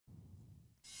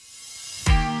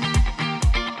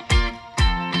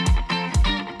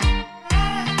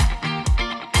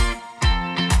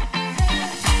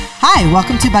Hi,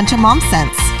 welcome to Bunch of Mom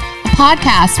Sense. A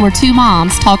podcast where two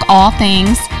moms talk all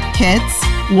things Kids,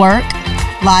 work,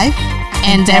 life,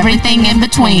 and everything in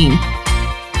between.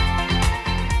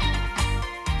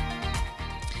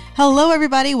 Hello,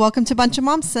 everybody. Welcome to Bunch of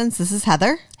Mom Sense. This is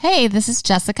Heather. Hey, this is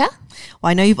Jessica.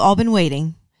 Well, I know you've all been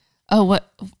waiting. Oh,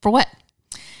 what? For what?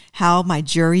 How my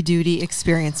jury duty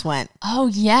experience went. Oh,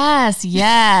 yes.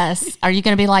 Are you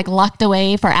going to be like locked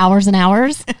away for hours and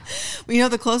hours? Well, you know,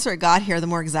 the closer it got here, the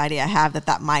more anxiety I have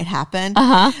that might happen.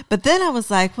 Uh-huh. But then I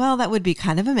was like, well, that would be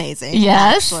kind of amazing.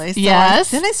 Yes. Actually. So yes.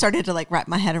 then I started to wrap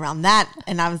my head around that.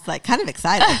 And I was kind of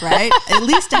excited, right? At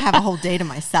least to have a whole day to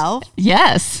myself.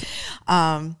 Yes.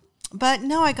 But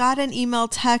no, I got an email,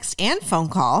 text, and phone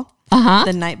call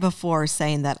the night before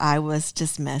saying that I was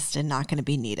dismissed and not going to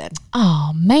be needed.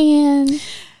 Oh, man.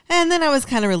 And then I was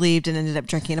kind of relieved and ended up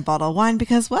drinking a bottle of wine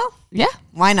because, well, yeah,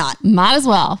 why not? Might as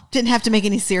well. Didn't have to make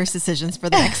any serious decisions for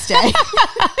the next day.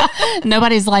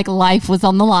 Nobody's life was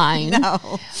on the line.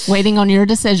 No. Waiting on your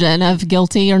decision of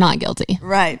guilty or not guilty.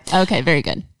 Right. Okay, very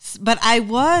good. But I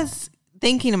was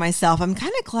thinking to myself, I'm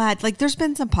kind of glad, there's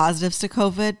been some positives to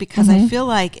COVID because I feel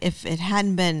like if it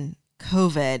hadn't been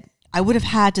COVID, I would have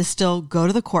had to still go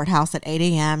to the courthouse at 8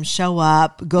 a.m., show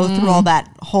up, go through all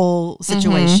that whole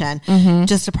situation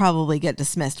just to probably get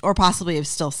dismissed, or possibly have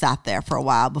still sat there for a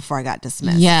while before I got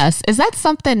dismissed. Yes. Is that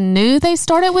something new they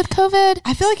started with COVID?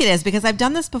 I feel like it is because I've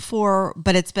done this before,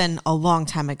 but it's been a long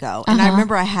time ago. And I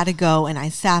remember I had to go and I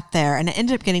sat there and I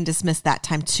ended up getting dismissed that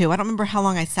time too. I don't remember how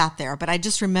long I sat there, but I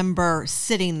just remember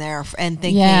sitting there and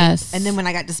thinking, yes. And then when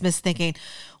I got dismissed thinking,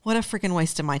 what a freaking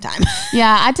waste of my time.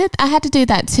 Yeah, I had to do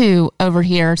that too over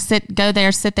here. Sit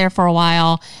there for a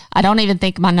while. I don't even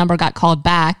think my number got called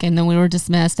back, and then we were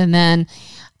dismissed. And then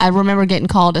I remember getting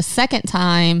called a second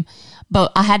time,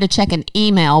 but I had to check an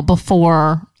email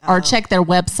before or check their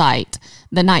website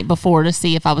the night before to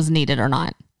see if I was needed or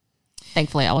not.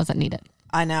 Thankfully, I wasn't needed.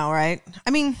 I know, right? I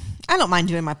mean, I don't mind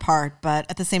doing my part, but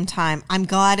at the same time, I'm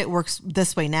glad it works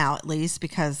this way now, at least,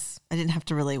 because I didn't have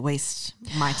to really waste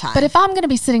my time. But if I'm going to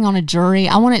be sitting on a jury,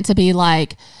 I want it to be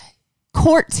like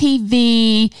court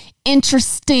TV,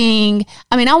 interesting.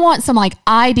 I mean, I want some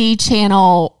ID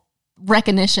channel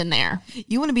recognition there.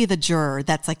 You want to be the juror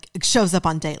that's shows up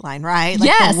on Dateline, right?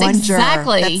 Yes, the one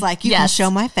exactly. Juror that's you can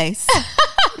show my face.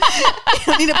 You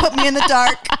don't need to put me in the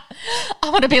dark. I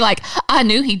want to be I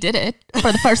knew he did it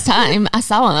for the first time. I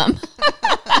saw him.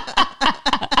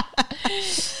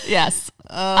 Yes.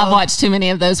 I've watched too many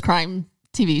of those crime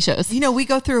TV shows. You know, we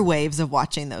go through waves of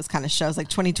watching those kind of shows, like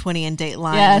 2020 and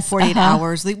Dateline, yes, and 48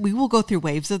 Hours. We will go through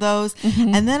waves of those,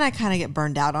 and then I kind of get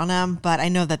burned out on them, but I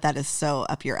know that is so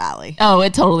up your alley. Oh,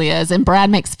 it totally is. And Brad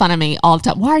makes fun of me all the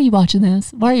time. Why are you watching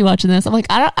this? Why are you watching this? I'm like,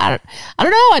 I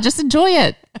don't know. I just enjoy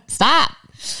it. Stop.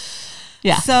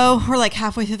 Yeah. So we're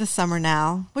halfway through the summer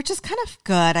now, which is kind of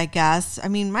good, I guess. I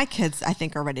mean, my kids, I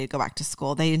think, are ready to go back to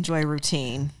school. They enjoy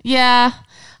routine. Yeah.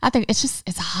 I think it's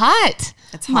hot.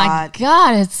 It's hot. My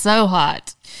God, it's so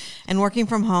hot. And working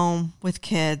from home with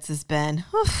kids has been,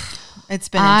 it's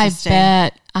been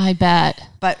interesting. I bet.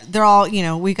 But they're all,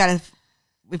 we've got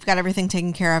everything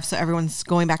taken care of. So everyone's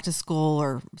going back to school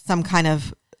or some kind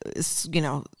of,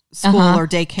 school or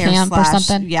daycare camp or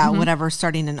something. Yeah, whatever,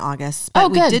 starting in August.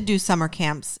 But we did do summer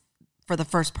camps for the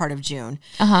first part of June.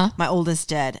 My oldest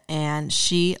did, and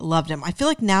she loved them. I feel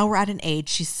like now we're at an age,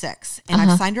 she's 6, and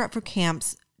I've signed her up for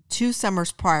camps 2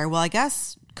 summers prior. Well, I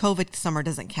guess COVID summer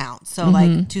doesn't count.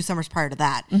 So 2 summers prior to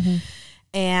that.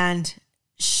 And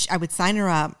I would sign her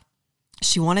up.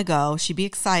 She want to go. She'd be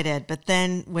excited. But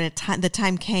then when the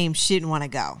time came, she didn't want to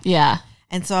go. Yeah.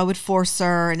 And so I would force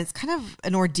her, and it's kind of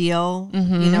an ordeal,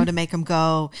 to make them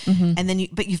go. And then,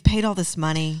 but you've paid all this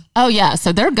money. Oh yeah,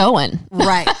 so they're going.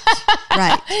 Right,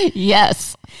 right.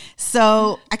 Yes.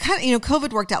 So I kind of,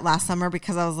 COVID worked out last summer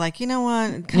because I was like, you know what,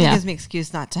 it kind of gives me an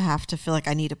excuse not to have to feel like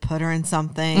I need to put her in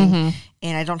something,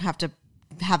 and I don't have to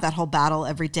have that whole battle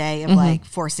every day of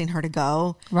forcing her to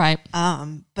go. Right.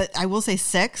 But I will say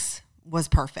 6 was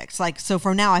perfect. So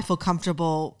for now, I feel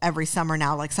comfortable every summer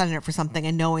now, signing up for something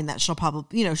and knowing that she'll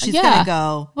probably, she's going to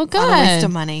go. Well, good. Not a waste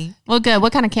of money. Well, good.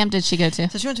 What kind of camp did she go to?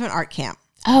 So she went to an art camp.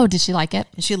 Oh, did she like it?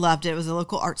 And she loved it. It was a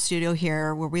local art studio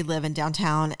here where we live in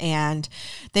downtown, and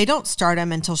they don't start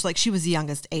them until she was the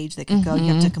youngest age they could go.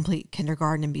 You have to complete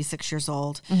kindergarten and be 6 years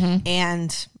old.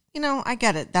 And I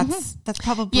get it. That's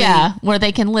probably... Yeah, where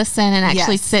they can listen and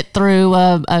actually sit through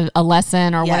a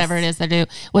lesson or whatever it is they do.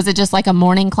 Was it just a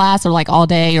morning class or all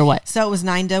day or what? So it was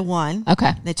 9 to 1.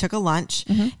 Okay. They took a lunch.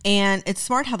 And it's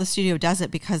smart how the studio does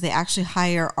it because they actually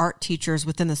hire art teachers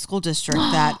within the school district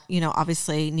that,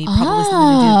 obviously need public listening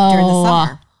to do during the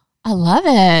summer. I love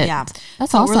it. Yeah.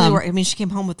 That's awesome. Really, I mean, she came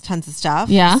home with tons of stuff.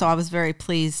 Yeah. So I was very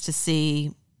pleased to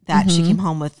see that she came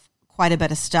home with quite a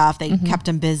bit of stuff. They kept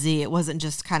them busy. It wasn't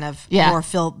just kind of more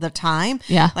fill the time.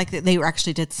 Yeah. Like they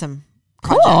actually did some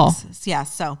projects. Cool. Yeah.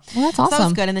 So, that's awesome. So that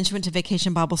was good. And then she went to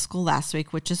Vacation Bible School last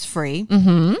week, which is free.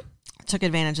 Mm-hmm. Took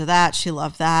advantage of that. She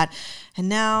loved that. And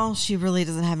now she really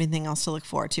doesn't have anything else to look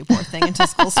forward to, poor thing, until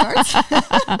school starts.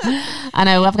 I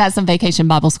know. I've got some Vacation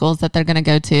Bible Schools that they're going to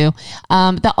go to.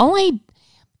 The only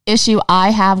issue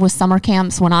I have with summer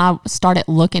camps, when I started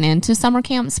looking into summer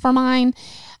camps for mine,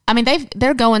 I mean,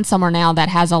 they're going somewhere now that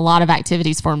has a lot of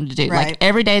activities for them to do. Right. Like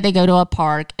every day they go to a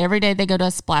park. Every day they go to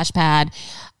a splash pad.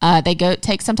 They go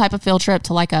take some type of field trip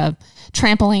to like a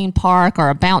trampoline park or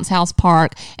a bounce house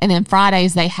park. And then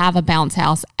Fridays they have a bounce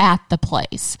house at the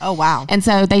place. Oh, wow. And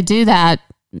so they do that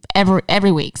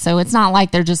every week. So it's not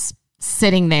like they're just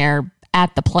sitting there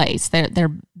at the place. They're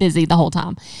busy the whole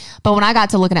time. But when I got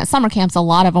to looking at summer camps, a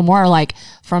lot of them were like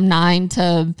from 9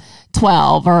 to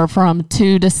 12 or from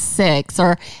 2 to 6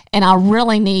 and I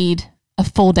really need a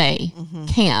full day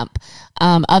camp.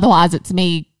 Otherwise it's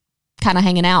me kind of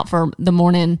hanging out for the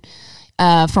morning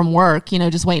from work,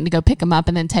 just waiting to go pick them up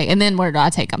and then where do I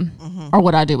take them or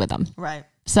what do I do with them? Right.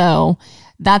 So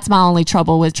that's my only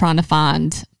trouble with trying to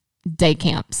find day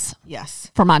camps.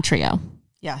 Yes. For my trio.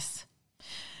 Yes.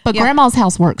 But Grandma's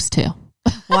house works too.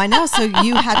 Well, I know. So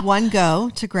you had one go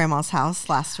to Grandma's house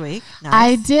last week.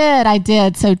 Nice. I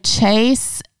did. So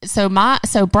Chase, so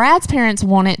Brad's parents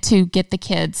wanted to get the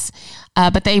kids,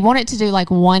 but they wanted to do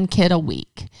like one kid a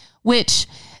week, which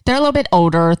they're a little bit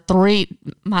older.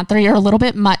 My three are a little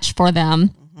bit much for them.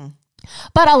 Mm-hmm.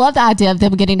 But I love the idea of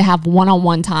them getting to have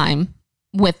one-on-one time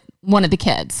with one of the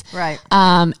kids. Right.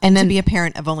 And then to be a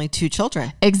parent of only 2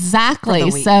 children. Exactly.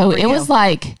 So it was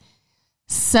like,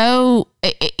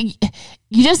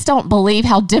 you just don't believe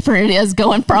how different it is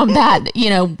going from that,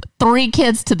 3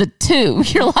 kids to the 2.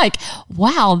 You're like,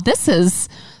 wow, this is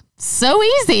so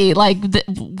easy. Like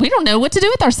we don't know what to do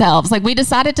with ourselves. Like we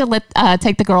decided to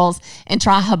take the girls and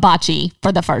try hibachi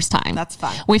for the first time. That's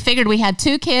fun. We figured we had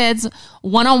 2 kids,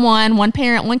 one-on-one, one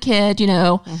parent, one kid,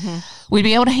 we'd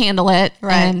be able to handle it.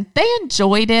 Right. And they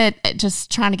enjoyed it. Just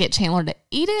trying to get Chandler to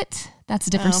eat it. That's a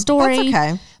different story.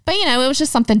 That's okay. But, it was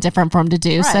just something different for him to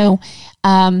do. Right. So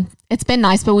it's been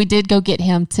nice, but we did go get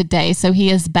him today. So he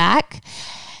is back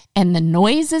and the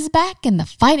noise is back and the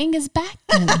fighting is back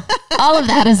and all of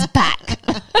that is back.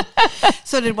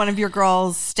 So did one of your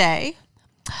girls stay?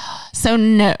 So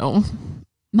no.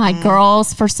 My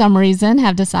girls, for some reason,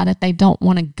 have decided they don't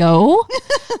want to go.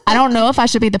 I don't know if I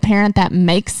should be the parent that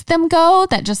makes them go,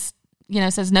 that just,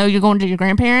 says, no, you're going to your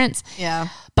grandparents. Yeah.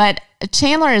 But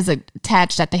Chandler is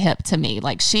attached at the hip to me.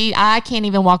 Like I can't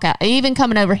even walk out. Even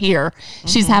coming over here,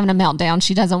 she's having a meltdown.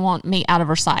 She doesn't want me out of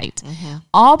her sight. Mm-hmm.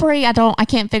 Aubrey, I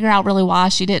can't figure out really why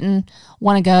she didn't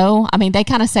want to go. I mean, they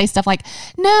kind of say stuff like,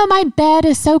 no, my bed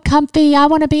is so comfy. I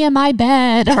want to be in my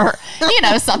bed or,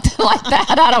 something like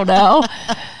that. I don't know.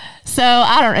 So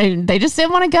I don't know. They just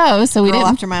didn't want to go. So we didn't.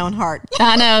 After my own heart.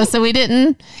 I know. So we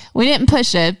didn't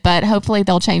push it, but hopefully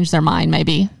they'll change their mind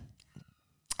maybe.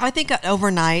 I think an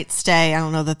overnight stay, I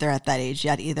don't know that they're at that age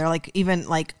yet either. Like even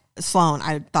like Sloan,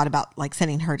 I thought about like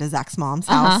sending her to Zach's mom's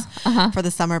house for the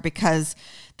summer because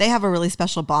they have a really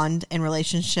special bond and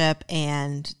relationship,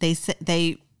 and they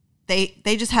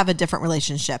just have a different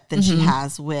relationship than she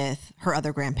has with her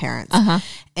other grandparents.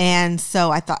 And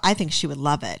so I think she would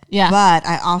love it. Yeah. But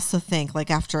I also think like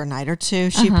after a night or two,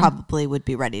 she probably would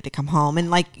be ready to come home. And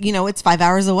like, it's 5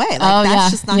 hours away. Like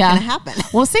that's just not going to happen.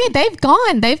 Well, see, they've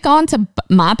gone to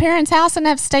my parents' house and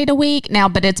have stayed a week now,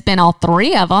 but it's been all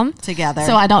 3 of them together.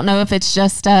 So I don't know if it's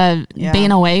just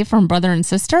being away from brother and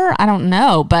sister. I don't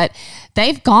know, but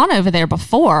they've gone over there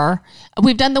before.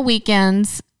 We've done the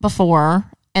weekends before.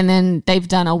 And then they've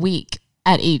done a week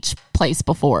at each place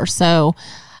before. So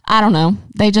I don't know.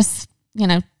 They just,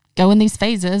 go in these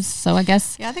phases. So I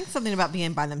guess. Yeah, I think something about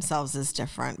being by themselves is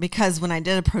different. Because when I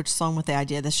did approach Sloan with the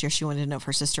idea this year, she wanted to know if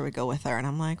her sister would go with her. And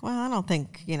I'm like, well, I don't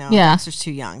think, Dexter's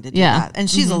too young to do that. And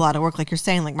she's a lot of work. Like you're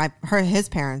saying, like his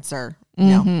parents are,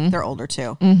 they're older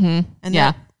too.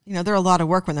 And they're a lot of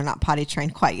work when they're not potty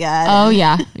trained quite yet. Oh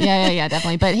yeah,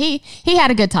 definitely. But he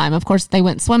had a good time. Of course, they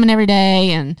went swimming every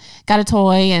day and got a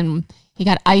toy, and He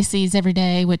got ices every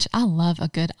day, which I love a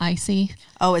good icy.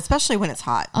 Oh, especially when it's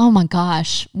hot. Oh my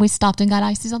gosh. We stopped and got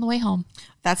ices on the way home.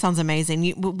 That sounds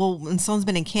amazing. Well, when someone's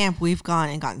been in camp, we've gone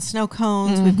and gotten snow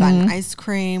cones. We've gotten ice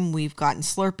cream. We've gotten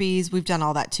Slurpees. We've done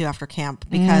all that too after camp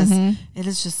because it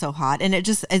is just so hot. And it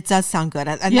does sound good.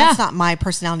 And that's not my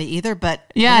personality either, but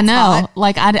yeah, no, hot.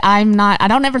 Like I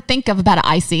don't ever think about an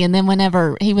icy. And then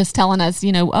whenever he was telling us,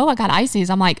 oh, I got ices,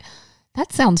 I'm like,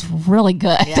 that sounds really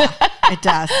good. Yeah, it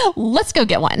does. Let's go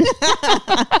get one.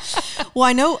 Well,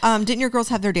 I know, didn't your girls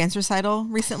have their dance recital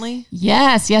recently?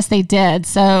 Yes, they did.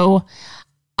 So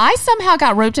I somehow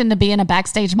got roped into being a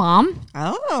backstage mom.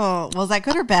 Oh, well, is that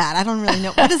good or bad? I don't really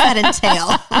know. What does that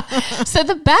entail? So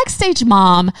the backstage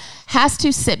mom has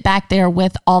to sit back there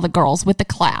with all the girls, with the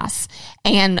class,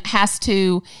 and has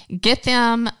to get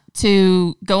them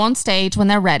to go on stage when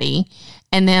they're ready.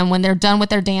 And then when they're done with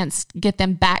their dance, get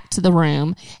them back to the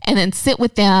room and then sit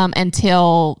with them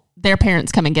until their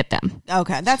parents come and get them.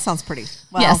 Okay, that sounds pretty.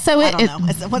 Well, yeah, so I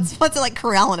don't know. What's it like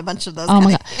corralling a bunch of those? Oh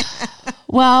my God.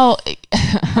 Well,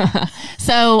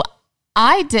 so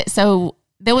I did. So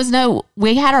there was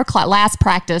we had our last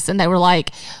practice and they were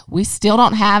like, we still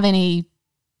don't have any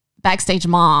backstage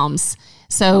moms.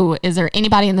 So is there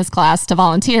anybody in this class to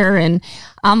volunteer? And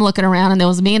I'm looking around and there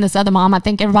was me and this other mom. I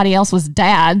think everybody else was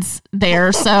dads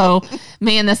there. So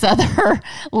me and this other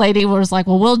lady was like,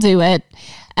 well, we'll do it.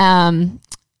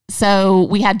 So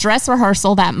we had dress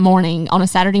rehearsal that morning on a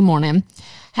Saturday morning.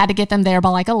 Had to get them there by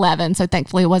like 11. So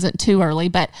thankfully it wasn't too early,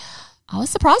 but I was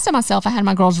surprised at myself. I had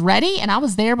my girls ready and I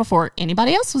was there before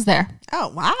anybody else was there. Oh,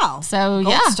 wow. So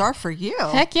Gold star for you.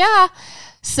 Heck yeah.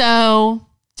 So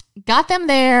got them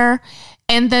there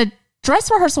and the dress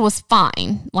rehearsal was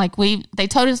fine. Like they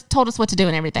told us what to do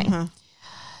and everything.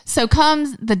 So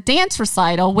comes the dance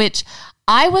recital, which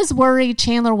I was worried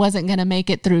Chandler wasn't going to make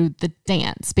it through the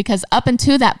dance because up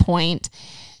until that point,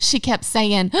 she kept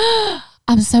saying,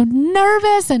 I'm so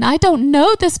nervous and I don't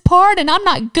know this part and I'm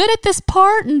not good at this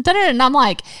part. And I'm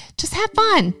like, just have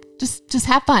fun. Just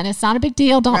have fun. It's not a big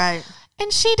deal. Don't. Right.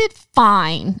 And she did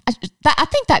fine. I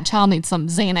think that child needs some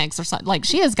Xanax or something. Like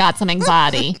she has got some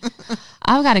anxiety.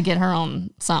 I've got to get her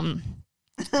on something.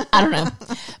 I don't know.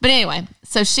 But anyway,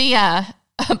 so she,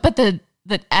 but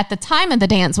at the time of the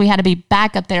dance, we had to be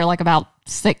back up there like about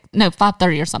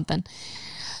 5:30 or something.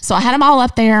 So I had them all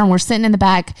up there and we're sitting in the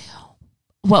back.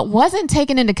 What wasn't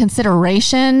taken into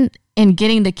consideration in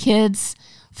getting the kids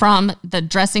from the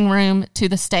dressing room to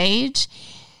the stage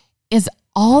is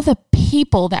all the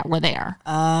people that were there.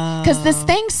 Because this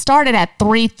thing started at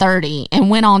 3:30 and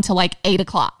went on to like 8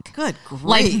 o'clock. Good grief.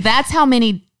 Like that's how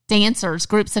many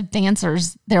groups of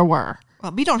dancers there were.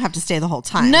 Well, we don't have to stay the whole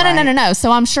time. No.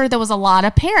 So I'm sure there was a lot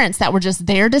of parents that were just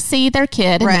there to see their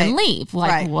kid and then leave,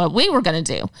 like what we were going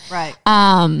to do. Right.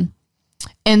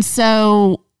 And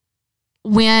so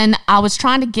when I was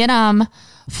trying to get them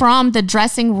from the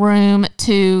dressing room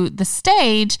to the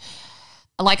stage,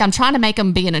 like I'm trying to make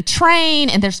them be in a train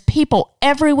and there's people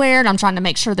everywhere and I'm trying to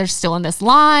make sure they're still in this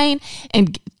line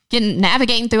and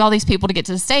navigating through all these people to get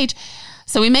to the stage.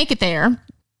 So we make it there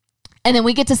and then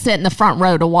we get to sit in the front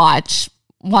row to watch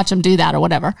them do that or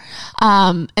whatever.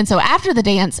 And so after the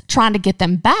dance, trying to get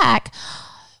them back,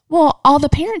 well, all the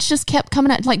parents just kept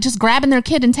coming up, like just grabbing their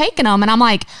kid and taking them. And I'm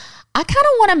like, I kind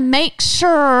of want to make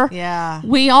sure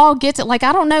we all get to, like,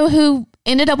 I don't know who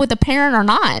ended up with a parent or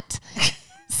not.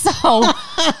 So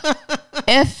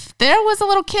if there was a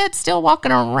little kid still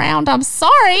walking around, I'm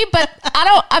sorry, but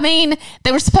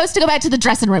they were supposed to go back to the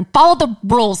dressing room. Follow the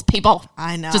rules, people.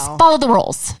 I know. Just follow the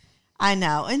rules. I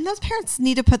know. And those parents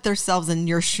need to put themselves in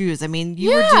your shoes. I mean,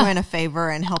 you were doing a favor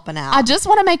and helping out. I just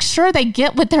want to make sure they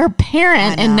get with their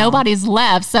parent and nobody's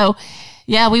left. So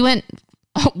yeah, we went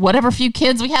whatever few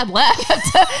kids we had left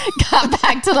got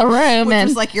back to the room. Which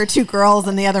was like your two girls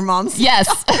and the other moms.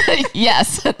 Yes.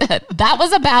 Yes. That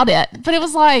was about it. But it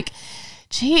was like,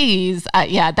 geez.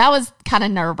 That was kind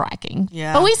of nerve wracking.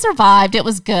 Yeah. But we survived. It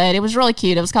was good. It was really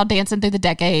cute. It was called Dancing Through the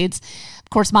Decades. Of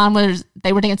course,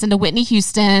 they were dancing to Whitney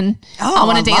Houston. Oh, I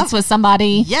want to dance with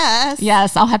somebody.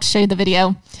 Yes. I'll have to show you the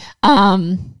video.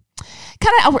 And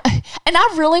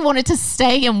I really wanted to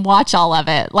stay and watch all of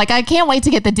it. Like, I can't wait to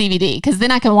get the DVD because then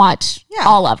I can watch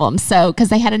all of them. So, because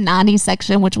they had a 90s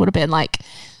section, which would have been like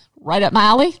right up my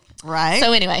alley. Right.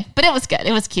 So anyway, but it was good.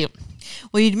 It was cute.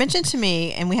 Well, you'd mentioned to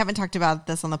me, and we haven't talked about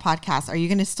this on the podcast, are you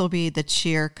going to still be the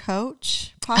cheer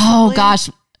coach? Possibly? Oh, gosh.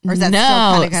 Or is that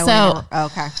still kind of going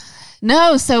okay.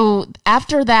 No, so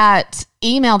after that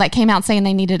email that came out saying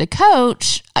they needed a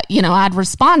coach, I'd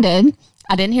responded.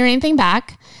 I didn't hear anything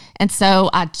back. And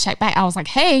so I checked back. I was like,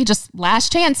 hey, just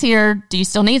last chance here. Do you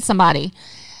still need somebody?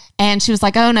 And she was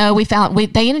like, oh no,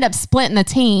 they ended up splitting the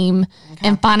team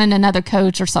and finding another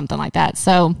coach or something like that.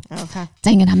 So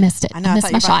dang it, I missed it. I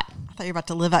missed my shot. I thought you were about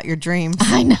to live out your dreams.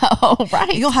 I know,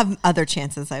 right? You'll have other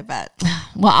chances, I bet.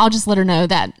 Well, I'll just let her know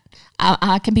that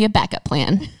I can be a backup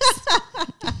plan.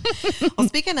 Well,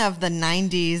 speaking of the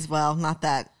 90s, well, not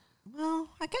that. Well,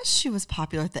 I guess she was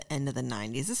popular at the end of the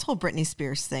 90s. This whole Britney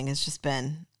Spears thing has just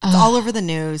been all over the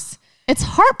news. It's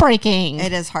heartbreaking.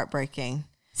 It is heartbreaking.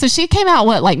 So she came out,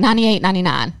 like 98,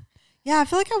 99? Yeah, I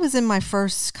feel like I was in my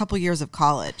first couple years of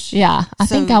college. Yeah, I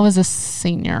think I was a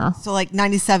senior. So like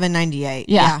 97, 98.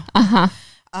 Yeah. Uh-huh.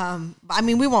 I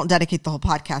mean, we won't dedicate the whole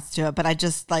podcast to it, but I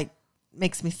just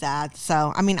makes me sad.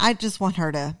 So, I mean, I just want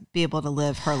her to be able to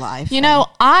live her life. You know,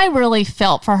 I really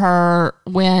felt for her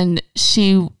when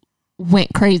she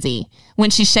went crazy, when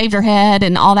she shaved her head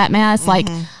and all that mess. Like,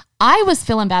 I was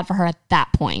feeling bad for her at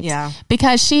that point. Yeah.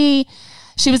 Because she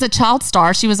was a child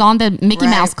star. She was on the Mickey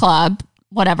Mouse Club,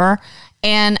 whatever.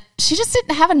 And she just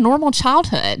didn't have a normal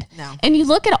childhood. No. And you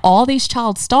look at all these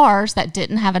child stars that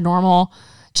didn't have a normal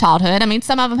childhood. I mean,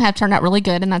 some of them have turned out really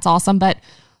good, and that's awesome. But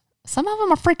some of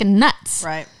them are freaking nuts.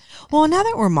 Right. Well, now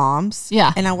that we're moms.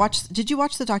 Yeah. And did you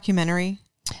watch the documentary?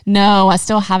 No, I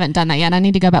still haven't done that yet. I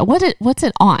need to go back. What's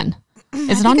it on?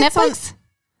 Is it on Netflix?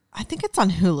 I think it's on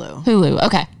Hulu. Hulu.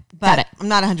 Okay. Got it. I'm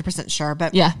not 100% sure,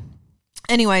 but yeah.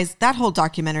 Anyways, that whole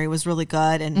documentary was really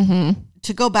good. And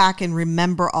to go back and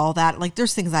remember all that, like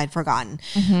there's things I'd forgotten.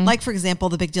 Like, for example,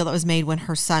 the big deal that was made when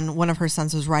one of her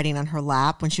sons was riding on her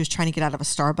lap when she was trying to get out of a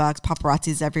Starbucks,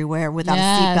 paparazzis everywhere without a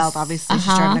seatbelt. Obviously, she's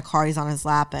driving a car, he's on his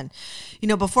lap. And, you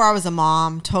know, before I was a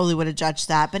mom, totally would have judged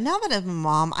that. But now that I'm a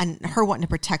mom, and her wanting to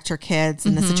protect her kids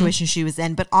and the situation she was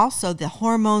in, but also the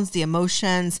hormones, the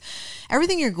emotions,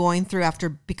 everything you're going through after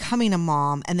becoming a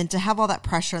mom, and then to have all that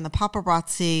pressure and the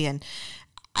paparazzi, and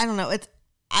I don't know,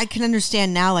 I can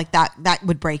understand now, like that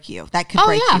would break you. That could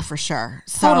break you for sure.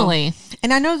 So, totally.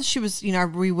 And I know that she was, you know, I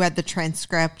reread the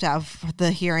transcript of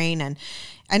the hearing, and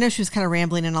I know she was kind of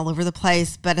rambling and all over the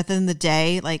place, but at the end of the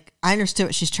day, like, I understood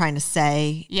what she's trying to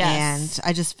say. Yes. And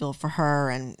I just feel for her.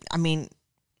 And I mean,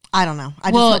 I don't know.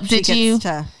 I well, just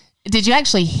hope did you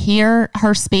actually hear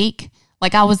her speak?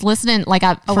 Like, I was listening, like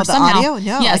audio? No,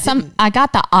 yeah, I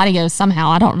got the audio somehow.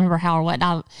 I don't remember how or what.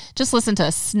 I just listened to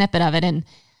a snippet of it, and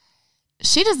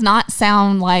she does not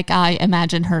sound like I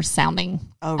imagined her sounding.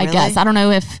 Oh, really? I guess. I don't know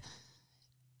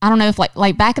if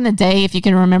like back in the day, if you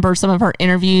can remember some of her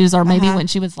interviews, or maybe when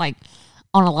she was like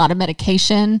on a lot of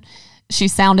medication, she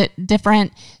sounded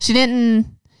different. She didn't,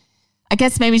 I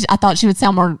guess maybe I thought she would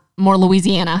sound more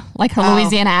Louisiana, like her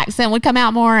Louisiana accent would come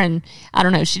out more. And I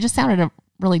don't know, she just sounded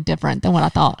really different than what I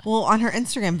thought. Well, on her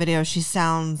Instagram video, she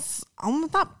sounds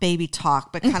almost not baby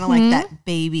talk, but kind of like that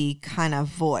baby kind of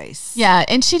voice. Yeah,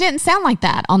 and she didn't sound like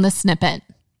that on the snippet.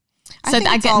 So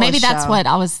I guess maybe that's what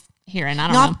I was hearing. I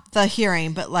don't know. Not the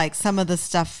hearing, but like some of the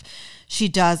stuff she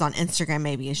does on Instagram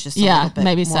maybe is just a little bit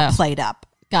maybe more played up.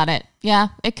 Got it. Yeah,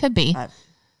 it could be. But,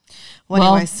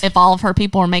 well, anyways, if all of her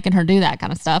people are making her do that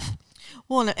kind of stuff.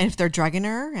 Well, and if they're drugging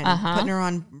her and putting her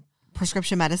on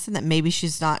prescription medicine that maybe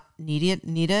she's not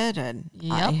needed, and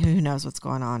who knows what's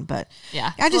going on. But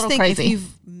yeah, I just think crazy. If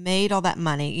you've made all that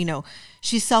money, you know,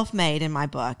 she's self-made in my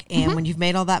book, and when you've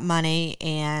made all that money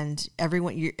and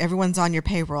everyone's on your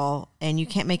payroll and you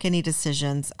can't make any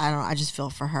decisions, I just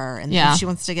feel for her. And if she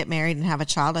wants to get married and have a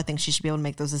child, I think she should be able to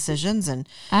make those decisions. And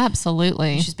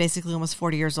absolutely, she's basically almost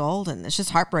 40 years old, and it's just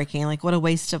heartbreaking. Like, what a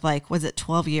waste of, like, was it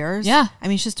 12 years? Yeah, I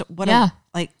mean, it's just what a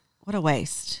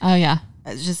waste. Oh yeah.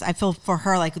 It's just, I feel for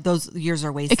her like those years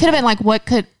are wasted. It could have been like, what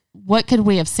could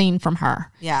we have seen from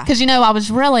her? Yeah. Because, you know, I was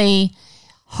really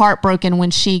heartbroken when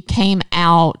she came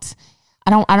out. I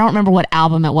don't remember what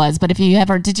album it was, but did you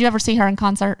ever see her in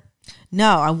concert?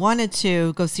 No, I wanted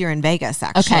to go see her in Vegas,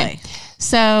 actually. Okay.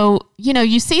 So, you know,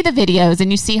 you see the videos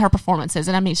and you see her performances,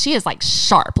 and I mean, she is like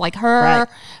sharp, like her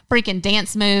freaking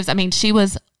dance moves. I mean, she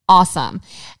was awesome.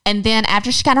 And then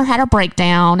after she kind of had her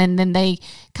breakdown, and then they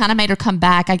kind of made her come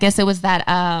back. I guess it was that,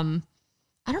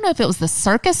 I don't know if it was the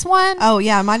circus one. Oh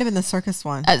yeah, it might have been the circus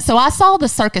one. So I saw the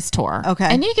circus tour. Okay.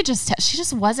 And you could just tell, she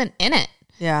just wasn't in it.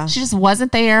 Yeah. She just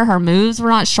wasn't there. Her moves were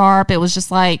not sharp. It was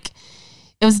just like,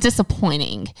 it was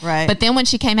disappointing. Right. But then when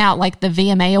she came out, like the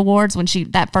VMA Awards,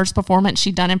 that first performance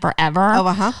she'd done in forever. Oh,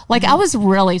 uh-huh. Like I was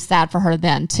really sad for her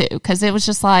then too. Cause it was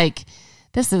just like,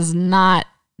 this is not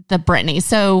the Britney.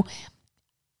 So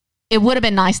it would have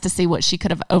been nice to see what she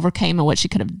could have overcame and what she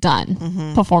could have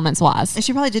done performance wise. And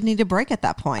she probably did need a break at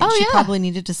that point. Oh, she probably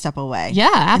needed to step away. Yeah,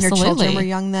 absolutely. And her children were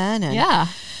young then. And, yeah.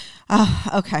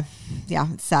 Okay. Yeah,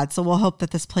 it's sad. So we'll hope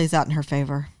that this plays out in her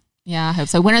favor. Yeah, I hope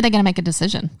so. When are they going to make a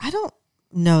decision? I don't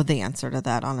know the answer to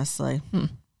that, honestly.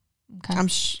 Okay.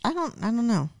 I don't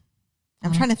know.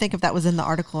 I'm trying to think if that was in the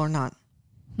article or not.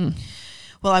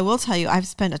 Well, I will tell you, I've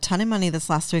spent a ton of money this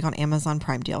last week on Amazon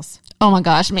Prime deals. Oh my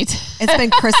gosh, me too. It's been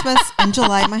Christmas in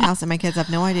July at my house, and my kids have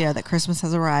no idea that Christmas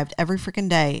has arrived every freaking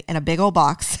day in a big old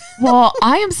box. Well,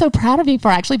 I am so proud of you for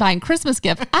actually buying Christmas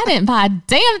gifts. I didn't buy a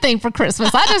damn thing for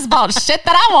Christmas. I just bought shit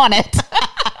that I wanted.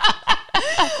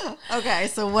 Okay,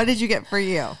 so what did you get for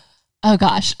you? Oh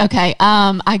gosh. Okay.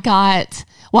 I got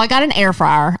an air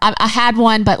fryer. I had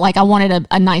one, but like I wanted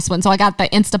a nice one, so I got the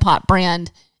Instapot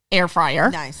brand air fryer.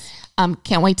 Nice.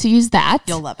 Can't wait to use that.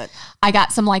 You'll love it. I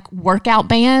got some like workout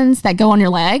bands that go on your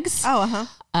legs. Oh,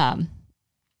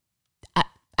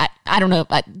 I don't know,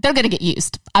 but they're going to get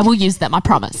used. I will use them. I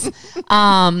promise.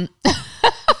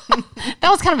 That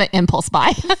was kind of an impulse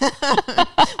buy. One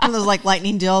of those like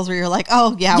lightning deals where you're like,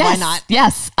 oh yeah, yes, why not?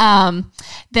 Yes.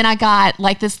 Then I got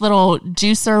like this little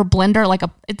juicer blender, like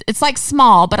it's like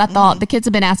small, but I thought the kids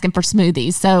have been asking for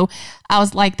smoothies. So I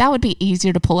was like, that would be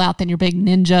easier to pull out than your big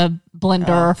Ninja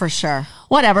blender. For sure.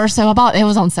 Whatever. So I bought, it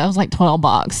was on sale. It was like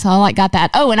 $12. So I like got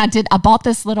that. Oh, and I bought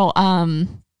this little,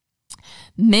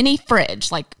 mini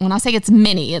fridge. Like when I say it's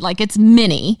mini, it's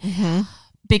mini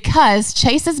because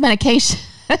Chase's medication,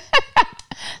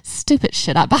 stupid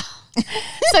shit I buy.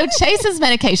 So Chase's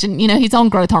medication, he's on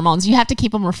growth hormones. You have to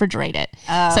keep him refrigerated.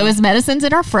 So his medicine's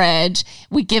in our fridge.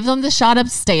 We give them the shot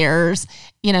upstairs.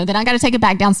 Then I got to take it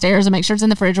back downstairs and make sure it's in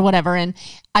the fridge or whatever. And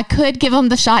I could give him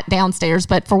the shot downstairs,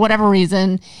 but for whatever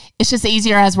reason, it's just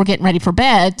easier as we're getting ready for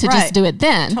bed to just do it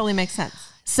then. Totally makes sense.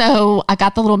 So I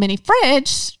got the little mini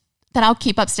fridge that I'll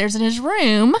keep upstairs in his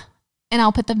room, and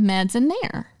I'll put the meds in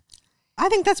there. I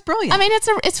think that's brilliant. I mean,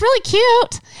 it's really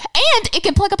cute, and it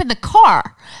can plug up in the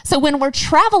car. So when we're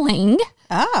traveling,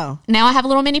 now I have a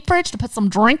little mini fridge to put some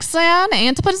drinks in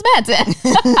and to put his meds in.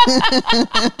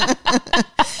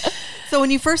 So when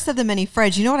you first said the mini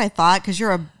fridge, you know what I thought? Because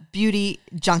you're a beauty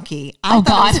junkie. I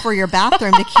thought it was for your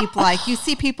bathroom to keep you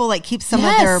see people keep some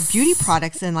of their beauty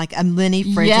products in like a mini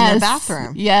fridge in their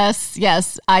bathroom. Yes.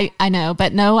 I know,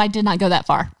 but no, I did not go that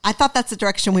far. I thought that's the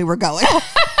direction we were going.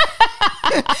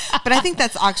 But I think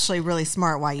that's actually really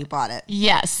smart why you bought it.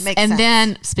 Yes. Makes sense.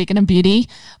 Then speaking of beauty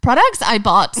products, I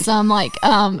bought some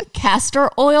castor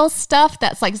oil stuff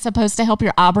that's supposed to help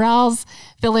your eyebrows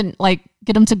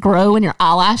get them to grow in your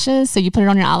eyelashes. So you put it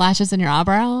on your eyelashes and your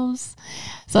eyebrows.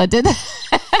 So I did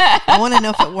that. I want to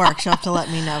know if it works. You'll have to let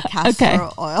me know. Castor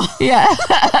oil. Yeah.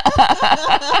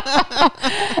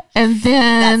 And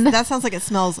then that sounds like it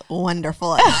smells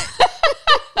wonderful at night.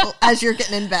 As you're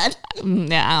getting in bed.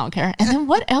 Yeah, I don't care. And then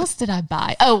what else did I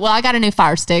buy? Oh, well, I got a new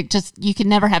Fire Stick. Just, you can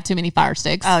never have too many Fire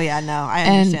Sticks. Oh, yeah, no, I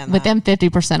understand and with them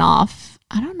 50% off.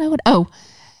 I don't know what. Oh,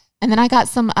 and then I got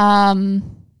some,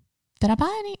 did I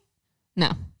buy any?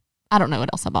 No, I don't know what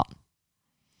else I bought.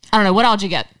 I don't know. What all did you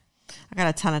get? I got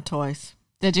a ton of toys.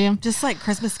 Did you? Just like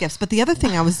Christmas gifts. But the other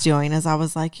thing I was doing is I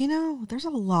was like, there's a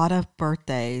lot of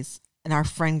birthdays in our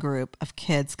friend group of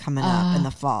kids coming up in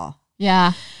the fall.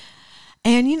 Yeah.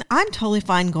 And I'm totally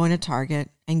fine going to Target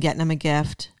and getting them a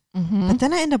gift. Mm-hmm. But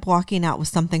then I end up walking out with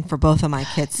something for both of my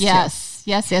kids too. Yes.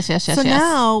 So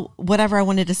now, whatever I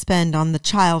wanted to spend on the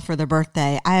child for their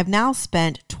birthday, I have now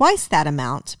spent twice that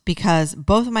amount because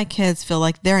both of my kids feel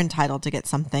like they're entitled to get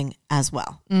something as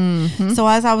well. Mm-hmm. So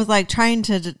as I was trying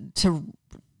to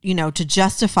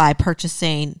justify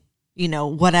purchasing,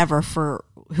 whatever for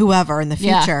whoever in the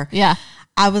future. Yeah.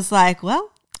 I was like, well,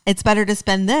 it's better to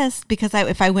spend this because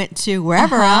if I went to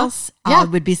wherever else, I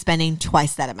would be spending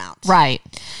twice that amount. Right.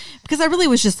 Because I really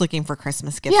was just looking for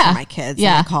Christmas gifts for my kids and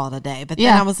I call it a day. But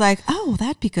then I was like, oh,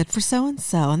 that'd be good for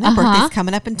so-and-so. And their birthday's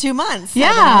coming up in 2 months.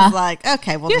 Yeah. And I was like,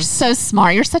 okay, well. You're so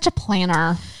smart. You're such a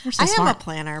planner. You're so smart. I am a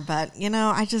planner, but,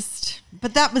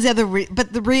 but that was the other,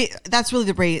 that's really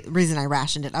the reason I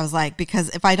rationed it. I was like, because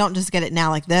if I don't just get it now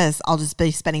like this, I'll just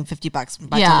be spending $50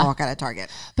 by the time I walk out of Target.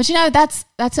 But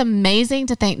that's amazing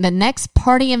to think the next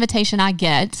party invitation I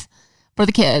get for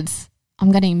the kids,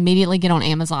 I'm going to immediately get on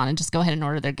Amazon and just go ahead and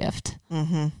order their gift.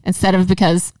 Mm-hmm. Instead of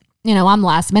because, I'm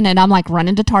last minute. I'm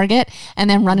running to Target and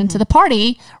then running to the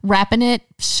party, wrapping it,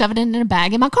 shoving it in a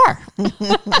bag in my car.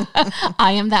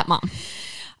 I am that mom.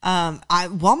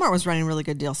 Walmart was running really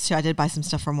good deals too. I did buy some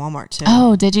stuff from Walmart too.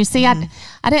 Oh, did you see? Mm-hmm.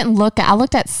 I didn't look. I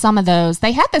looked at some of those.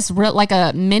 They had this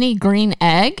a mini green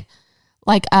egg,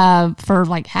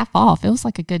 for half off. It was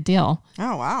a good deal.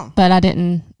 Oh, wow. But I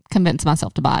didn't convince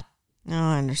myself to buy it. No,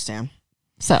 I understand.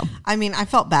 So, I mean, I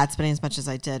felt bad spending as much as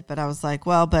I did, but I was like,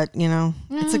 well, but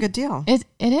it's a good deal. It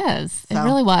is. So. It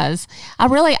really was.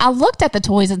 I looked at the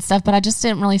toys and stuff, but I just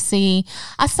didn't really see.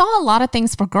 I saw a lot of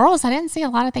things for girls. I didn't see a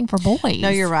lot of things for boys. No,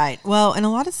 you're right. Well, and a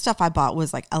lot of stuff I bought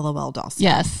was like LOL doll stuff.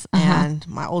 Yes. And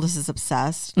my oldest is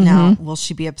obsessed. Now, will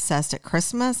she be obsessed at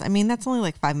Christmas? I mean, that's only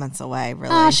like 5 months away,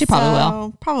 really. She probably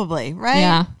will. Probably, right?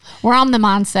 Yeah. We're on the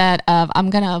mindset of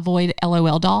I'm going to avoid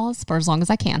LOL dolls for as long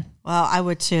as I can. Well, I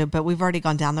would too, but we've already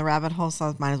gone down the rabbit hole, so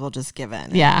I might as well just give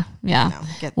in. Yeah.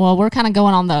 Well, we're kind of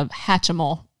going on the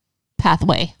Hatchimal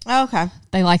pathway. Oh, okay.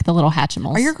 They like the little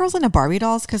Hatchimals. Are your girls into Barbie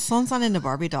dolls? Because Sloan's not into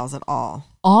Barbie dolls at all.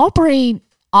 Aubrey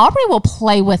will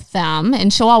play with them,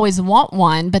 and she'll always want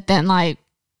one, but then like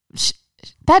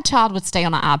that child would stay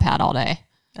on an iPad all day.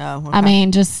 Oh, okay. I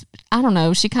mean, I don't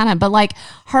know. She kind of, but like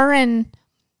her and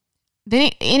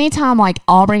anytime like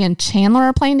Aubrey and Chandler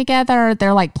are playing together,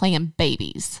 they're like playing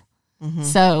babies. Mm-hmm.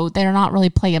 So they're not really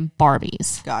playing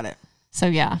Barbies. Got it. So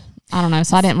yeah, I don't know.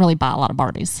 So I didn't really buy a lot of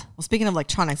Barbies. Well, speaking of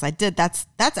electronics, I did. That's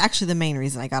actually the main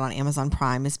reason I got on Amazon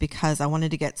Prime is because I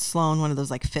wanted to get Sloan one of those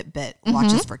like Fitbit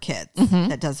watches for kids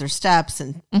that does their steps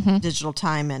and digital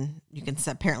time, and you can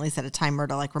apparently set a timer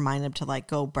to like remind them to like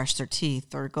go brush their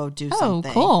teeth or go do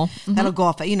something. Oh, cool. That'll go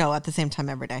off at the same time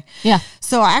every day. Yeah.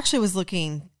 So I actually was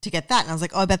looking to get that, and I was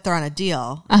like, oh, I bet they're on a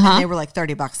deal. And they were like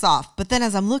 $30 off. But then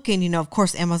as I'm looking, of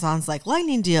course, Amazon's like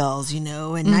lightning deals, and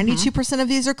 92% of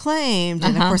these are claimed.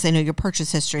 And of course, they know your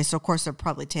purchase history. So of course, they're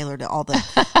probably tailored to all the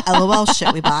LOL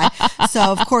shit we buy. So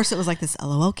of course, it was like this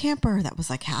LOL camper that was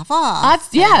like half off. I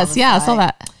saw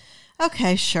that.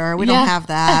 Okay, sure. We don't have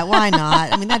that. Why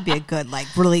not? I mean, that'd be a good, like,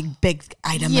 really big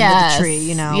item under the tree,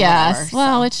 Yes. Whatever,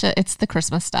 well, it's the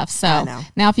Christmas stuff. So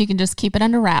now if you can just keep it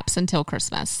under wraps until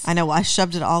Christmas. I know. Well, I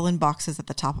shoved it all in boxes at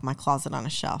the top of my closet on a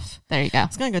shelf. There you go. I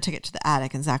was going to go take it to the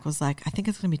attic, and Zach was like, I think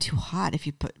it's going to be too hot if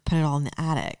you put it all in the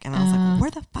attic. And I was like, well, where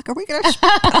the fuck are we going to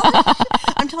put all this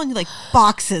shit? I'm telling you, like,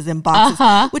 boxes and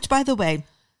boxes. Which, by the way,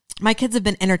 my kids have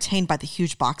been entertained by the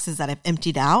huge boxes that I've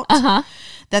emptied out.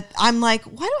 That I'm like,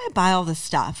 why do I buy all this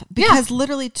stuff? Because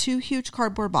literally 2 huge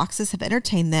cardboard boxes have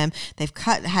entertained them. They've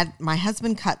had my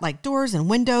husband cut like doors and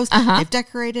windows. They've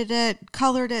decorated it,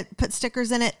 colored it, put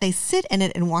stickers in it. They sit in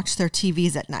it and watch their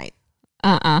TVs at night.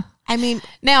 I mean,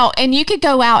 now, and you could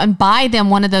go out and buy them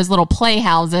one of those little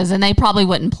playhouses, and they probably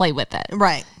wouldn't play with it,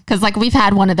 right? Because like we've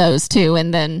had one of those too,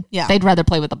 and then they'd rather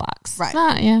play with the box,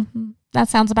 right? Yeah, that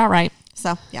sounds about right.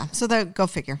 So go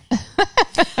figure.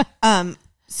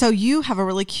 So you have a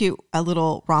really cute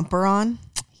little romper on.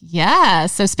 Yeah.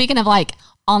 So speaking of like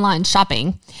online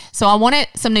shopping, so I wanted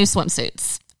some new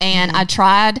swimsuits, and I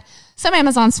tried some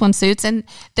Amazon swimsuits, and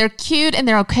they're cute and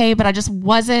they're okay, but I just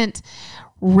wasn't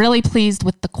really pleased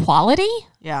with the quality.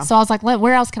 Yeah. So I was like,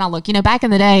 where else can I look? Back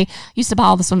in the day, I used to buy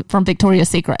all this from Victoria's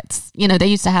Secrets. They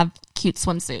used to have cute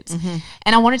swimsuits.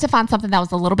 And I wanted to find something that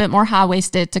was a little bit more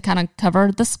high-waisted to kind of cover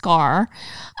the scar.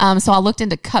 So I looked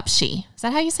into Cupshe. Is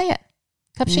that how you say it?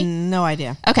 Cupshe? No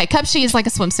idea. Okay, Cupshe is like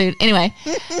a swimsuit. Anyway,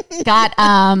 got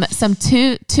some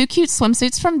two cute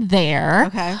swimsuits from there.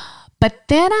 Okay. But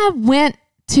then I went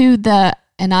to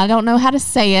and I don't know how to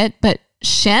say it, but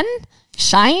Shine?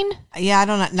 Yeah, I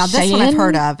don't know. Now, this one I've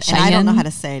heard of, and I don't know how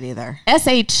to say it either.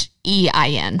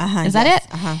 Shein. Is that it?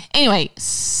 Anyway,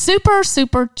 super,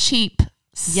 super cheap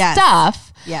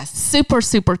stuff. Yes. Super,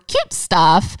 super cute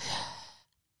stuff.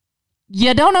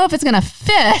 You don't know if it's going to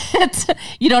fit.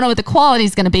 You don't know what the quality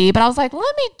is going to be. But I was like,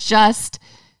 let me just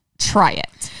try it.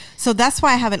 So that's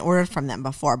why I haven't ordered from them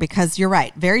before, because you're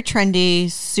right. Very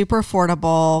trendy, super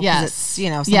affordable. Yes.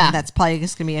 It's, something that's probably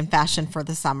just going to be in fashion for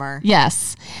the summer.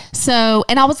 Yes. So,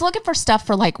 and I was looking for stuff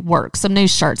for like work, some new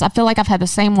shirts. I feel like I've had the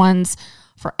same ones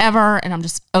forever and I'm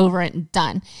just over it and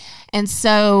done. And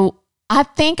so I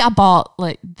think I bought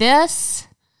like 3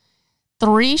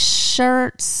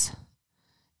 shirts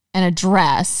and a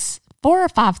dress, 4 or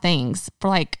 5 things for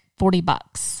like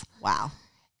 $40. Wow.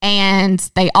 And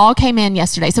they all came in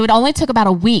yesterday. So it only took about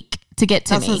a week to get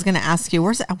to me. That's what I was going to ask you.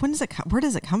 Where does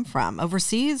it come from?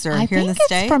 Overseas or here in the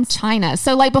States? It's from China.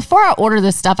 So like before I ordered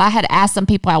this stuff, I had asked some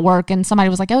people at work, and somebody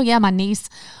was like, oh yeah, my niece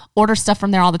orders stuff from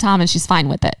there all the time and she's fine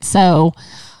with it. So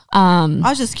I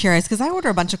was just curious because I order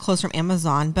a bunch of clothes from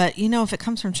Amazon, but if it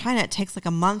comes from China, it takes like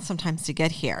a month sometimes to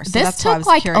get here. So this took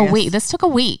like a week. This took a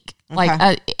week. Okay.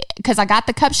 Like, because I got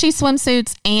the Cupshe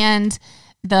swimsuits and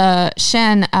the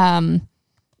Shein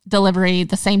delivery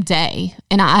the same day,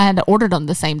 and I had ordered them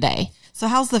the same day. So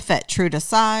how's the fit? True to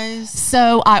size?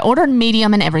 So I ordered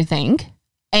medium and everything,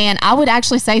 and I would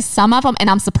actually say some of them, and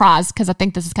I'm surprised because I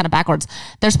think this is kind of backwards.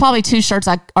 There's probably 2 shirts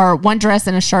or one dress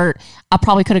and a shirt I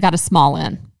probably could have got a small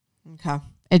in. Okay.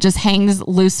 It just hangs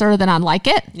looser than I like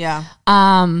it. Yeah.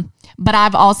 But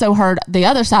I've also heard the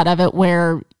other side of it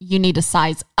where you need to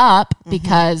size up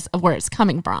because of where it's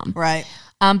coming from. Right.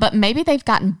 But maybe they've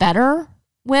gotten better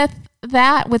with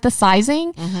that, with the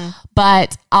sizing.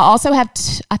 But I also have,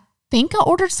 I think I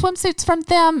ordered swimsuits from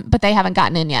them, but they haven't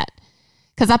gotten in yet.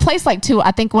 Because I placed like 2,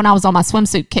 I think when I was on my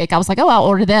swimsuit kick, I was like, oh, I'll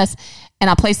order this. And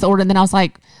I placed the order, and then I was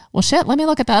like, well, shit, let me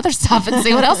look at the other stuff and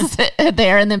see what else is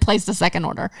there, and then placed a second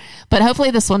order. But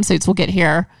hopefully the swimsuits will get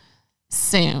here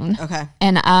soon. Okay.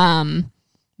 And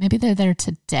maybe they're there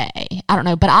today. I don't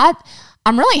know. But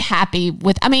I'm really happy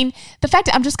with, I mean, the fact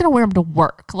that I'm just going to wear them to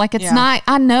work. Like, it's not,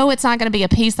 I know it's not going to be a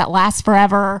piece that lasts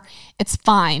forever. It's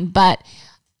fine. But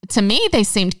to me, they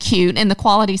seemed cute and the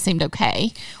quality seemed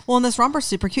okay. Well, and this romper's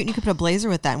super cute. And you could put a blazer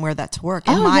with that and wear that to work,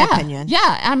 in my opinion.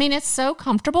 Yeah. I mean, it's so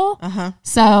comfortable.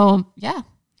 So, yeah.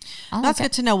 That's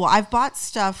good to know. Well, I've bought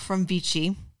stuff from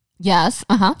Vici. Yes.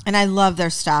 And I love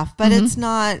their stuff, but it's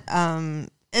not,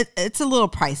 it's a little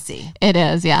pricey. It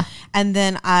is, yeah. And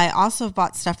then I also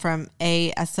bought stuff from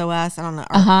ASOS. I don't know.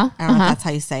 I don't know if that's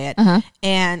how you say it.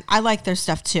 And I like their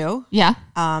stuff too. Yeah.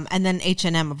 And then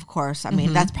H&M, of course. I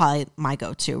mean, that's probably my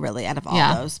go-to really out of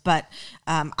all those. But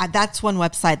that's one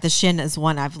website. The Shin is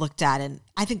one I've looked at, and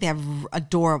I think they have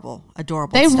adorable They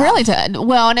stuff. really do.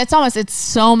 Well, and it's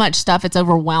so much stuff. It's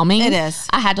overwhelming. It is.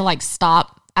 I had to like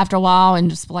stop after a while and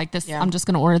just like this. I'm just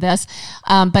going to order this.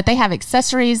 But they have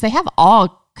accessories. They have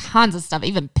all kinds of stuff,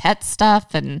 even pet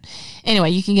stuff. And anyway,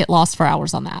 you can get lost for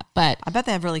hours on that. But I bet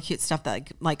they have really cute stuff that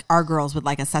like our girls would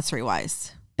like accessory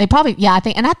wise. They probably, I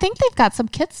think they've got some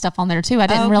kids stuff on there too. I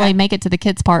didn't really make it to the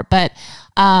kids part, but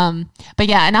yeah.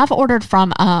 And I've ordered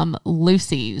from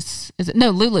Lucy's.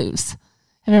 Lulu's.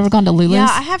 Have you ever gone to Lulu's? Yeah,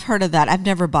 I have heard of that. I've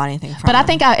never bought anything from them. I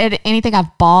think anything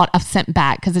I've bought, I've sent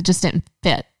back because it just didn't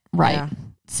fit right. Yeah.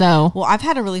 So, well, I've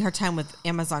had a really hard time with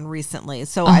Amazon recently.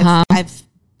 So I've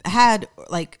had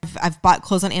I've bought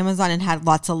clothes on Amazon and had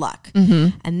lots of luck.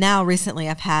 And now recently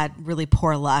I've had really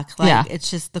poor luck.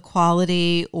 It's just the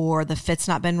quality or the fit's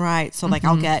not been right. So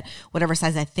I'll get whatever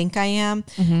size I think I am.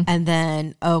 And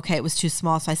then, it was too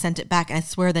small. So I sent it back, and I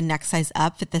swear the next size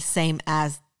up fit the same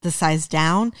as the size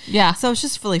down. Yeah. So it's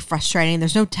just really frustrating.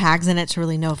 There's no tags in it to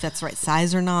really know if that's the right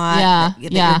size or not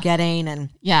that you're getting.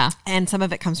 And some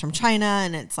of it comes from China,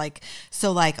 and it's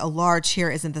so a large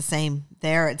here isn't the same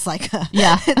there. It's like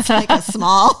it's like a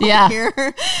small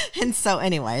here. And so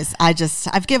anyways,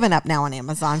 I've given up now on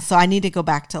Amazon. So I need to go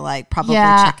back to probably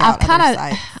check out other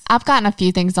sites. I've gotten a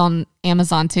few things on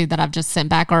Amazon too that I've just sent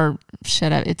back, or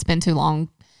it's been too long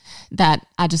that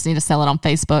I just need to sell it on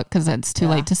Facebook because it's too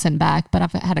late to send back. But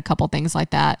I've had a couple things like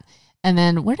that. And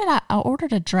then where did I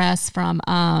ordered a dress from?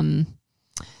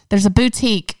 There's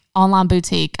a online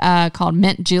boutique called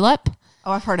Mint Julep.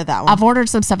 Oh, I've heard of that one. I've ordered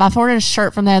some stuff. I've ordered a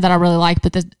shirt from there that I really like,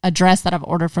 but a dress that I've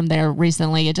ordered from there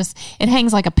recently, it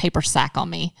hangs like a paper sack on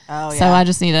me. Oh, yeah. So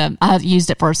I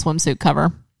used it for a swimsuit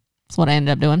cover. That's what I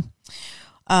ended up doing.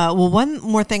 Well, one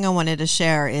more thing I wanted to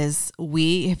share is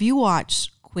have you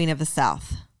watched Queen of the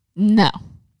South? No.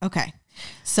 Okay.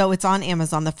 So it's on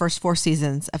Amazon, the first 4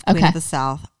 seasons of Queen of the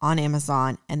South on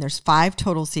Amazon. And there's 5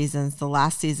 total seasons. The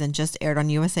last season just aired on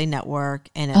USA Network,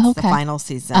 and it's the final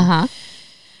season.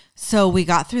 So we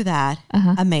got through that.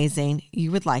 Amazing.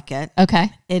 You would like it. Okay.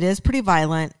 It is pretty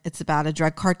violent. It's about a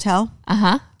drug cartel.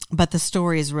 But the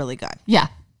story is really good. Yeah.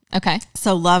 Okay.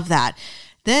 So love that.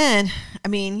 Then, I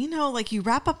mean, you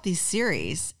wrap up these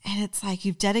series, and it's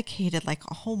you've dedicated a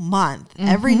whole month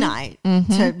every night to,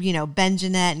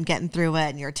 binging it and getting through it,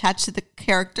 and you're attached to the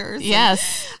characters.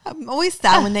 Yes. I'm always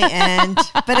sad when they end.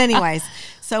 But anyways,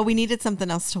 so we needed something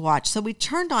else to watch. So we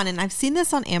turned on, and I've seen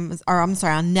this on on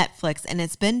Netflix, and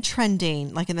it's been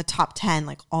trending in the top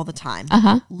 10 all the time.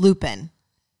 Lupin.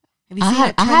 Have you seen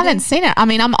it? I haven't seen it. I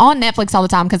mean, I'm on Netflix all the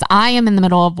time because I am in the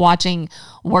middle of watching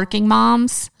Working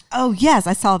Moms. Oh yes,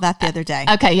 I saw that the other day.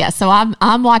 Okay, yeah. So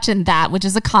I'm watching that, which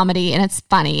is a comedy, and it's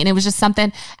funny, and it was just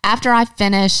something. After I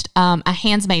finished A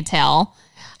Handmaid's Tale,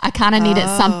 I kind of needed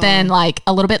something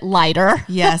a little bit lighter.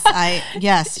 Yes,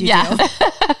 you do.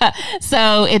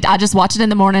 So I just watch it in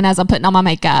the morning as I'm putting on my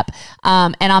makeup,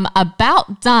 and I'm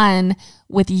about done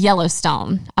with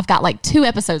Yellowstone. I've got 2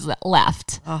 episodes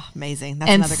left. Oh, amazing!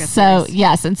 That's another good series.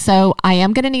 Yes, and so I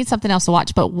am going to need something else to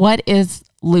watch. But what is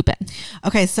Lupin?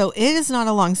 Okay, so it is not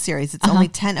a long series. It's only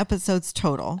 10 episodes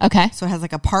total. Okay. So it has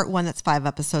a part 1 that's 5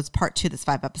 episodes, part 2 that's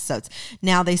 5 episodes.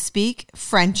 Now they speak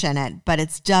French in it, but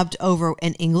it's dubbed over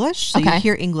in English. So you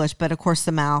hear English, but of course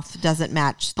the mouth doesn't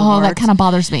match the words. Oh, that kind of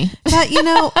bothers me. But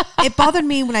it bothered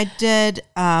me when I did,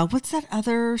 what's that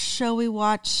other show we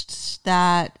watched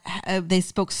that they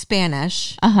spoke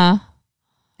Spanish? And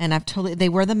And they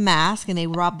wear the mask and they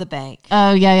rob the bank.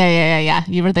 Oh, yeah.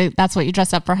 That's what you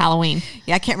dressed up for Halloween.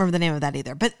 Yeah, I can't remember the name of that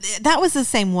either. But that was the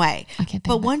same way. I can't think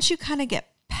But once you kind of get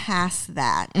past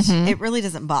that, it really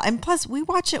doesn't bother. And plus, we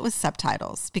watch it with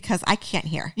subtitles because I can't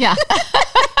hear. Yeah.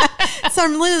 So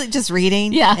I'm literally just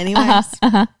reading. Yeah. Anyways.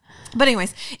 But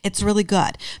anyways, it's really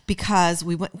good because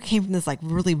we came from this like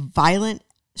really violent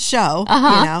show,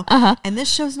 and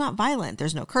this show's not violent.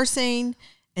 There's no cursing.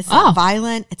 It's not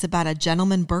violent. It's about a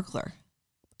gentleman burglar.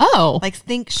 Oh. Like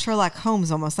think Sherlock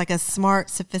Holmes, almost like a smart,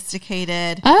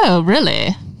 sophisticated. Oh,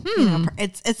 really?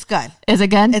 It's good. Is it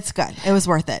good? It's good. It was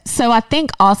worth it. So I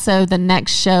think also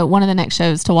one of the next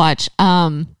shows to watch, it's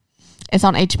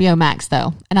on HBO Max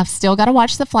though. And I've still got to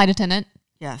watch The Flight Attendant.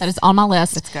 Yes. That is on my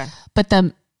list. It's good. But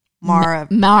the Mayor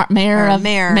of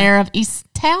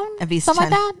Easttown? Of Easttown. Something like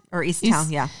that? Or Easttown,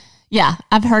 yeah. Yeah,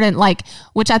 I've heard it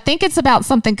which I think it's about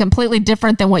something completely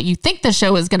different than what you think the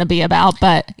show is going to be about,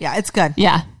 but. Yeah, it's good.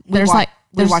 Yeah. We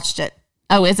watched it.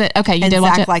 Oh, is it? Okay, you did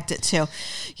watch it? Zach liked it too.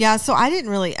 Yeah, so I didn't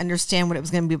really understand what it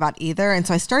was going to be about either. And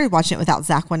so I started watching it without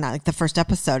Zach one night, like the first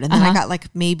episode. And then I got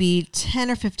like maybe 10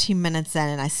 or 15 minutes in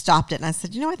and I stopped it. And I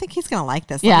said, I think he's going to like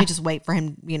this. Let me just wait for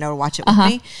him, to watch it with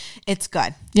me. It's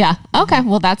good. Yeah. Okay.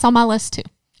 Well, that's on my list too.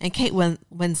 And Kate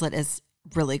Winslet is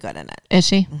really good in it. Is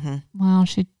she? Mm-hmm. Well,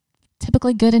 she's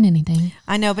typically good in anything.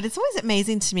 I know, but it's always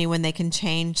amazing to me when they can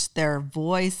change their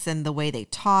voice and the way they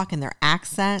talk and their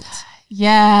accent.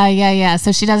 Yeah.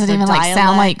 So she doesn't even like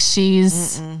sound like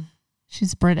she's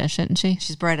British, isn't she?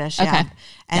 She's British. Okay. Yeah.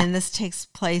 And this takes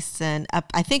place in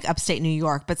I think upstate New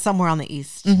York, but somewhere on the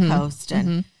East Coast.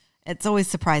 And it's always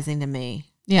surprising to me.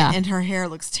 Yeah. And her hair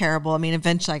looks terrible. I mean,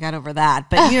 eventually I got over that,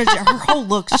 but her whole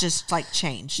look's just like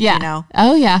changed. Yeah.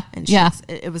 Oh yeah. And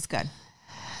it was good.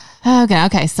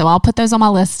 Okay. So I'll put those on my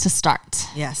list to start.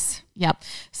 Yes. Yep.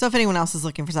 So if anyone else is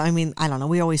looking for something, I mean, I don't know.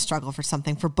 We always struggle for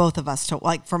something for both of us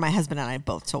for my husband and I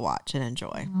both to watch and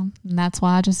enjoy. And that's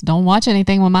why I just don't watch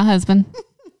anything with my husband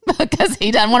because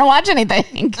he doesn't want to watch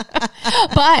anything.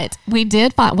 But we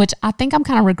did find, which I think I'm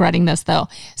kind of regretting this though.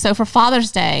 So for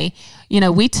Father's Day,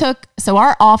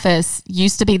 our office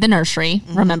used to be the nursery,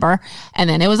 remember? And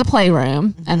then it was a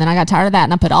playroom. And then I got tired of that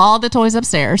and I put all the toys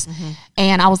upstairs.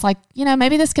 And I was like,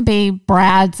 maybe this could be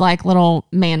Brad's like little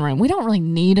man room. We don't really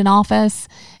need an office.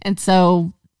 And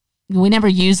so we never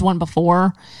used one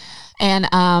before. And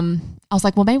I was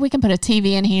like, well, maybe we can put a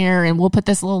TV in here and we'll put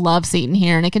this little love seat in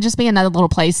here. And it could just be another little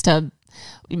place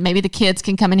maybe the kids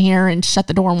can come in here and shut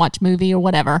the door and watch a movie or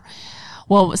whatever.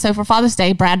 Well, so for Father's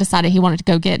Day, Brad decided he wanted to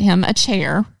go get him a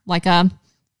chair, like a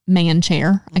man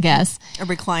chair, I guess. A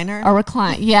recliner? A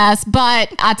recliner, yes.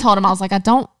 But I told him, I was like, I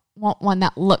don't want one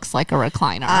that looks like a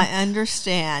recliner. I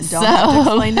understand. Don't have to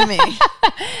explain to me.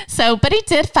 But he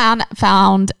did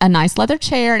found a nice leather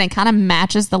chair, and it kind of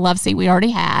matches the love seat we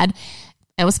already had.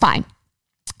 It was fine.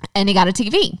 And he got a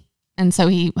TV. And so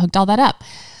he hooked all that up.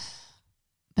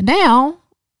 But now,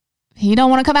 he don't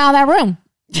want to come out of that room.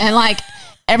 And like...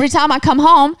 Every time I come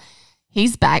home,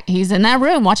 he's back. He's in that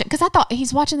room watching. Because I thought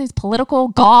he's watching these political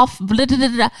golf. Blah, blah, blah,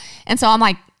 blah. And so I'm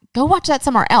like, go watch that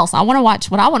somewhere else. I want to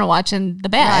watch what I want to watch in the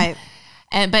bed.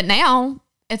 Right. But now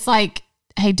it's like,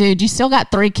 hey, dude, you still got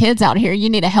 3 kids out here you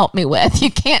need to help me with. You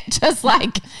can't just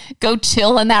like go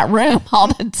chill in that room all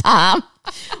the time.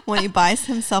 When he buys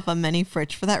himself a mini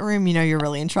fridge for that room, you're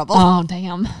really in trouble. Oh,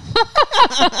 damn.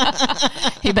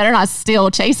 He better not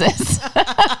steal Chase's.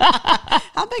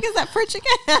 How big is that fridge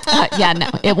again?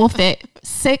 No, it will fit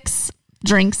 6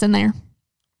 drinks in there.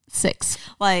 6.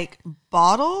 Like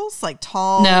bottles? Like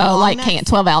tall? No, like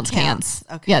 12-ounce cans.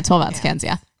 Okay. Yeah, 12-ounce cans,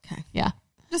 yeah. Okay. Yeah.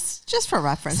 Just for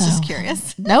reference, just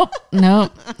curious. Nope.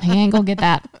 He ain't gonna get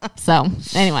that. So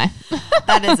anyway.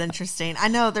 That is interesting. I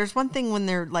know there's one thing when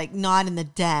they're like not in the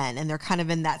den and they're kind of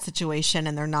in that situation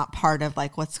and they're not part of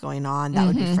like what's going on. That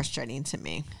would be frustrating to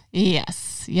me.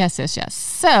 Yes.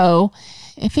 So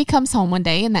if he comes home one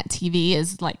day and that TV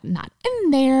is like not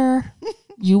in there,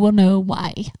 you will know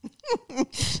why.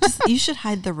 You should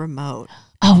hide the remote.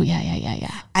 Oh, yeah.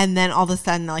 And then all of a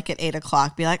sudden, like at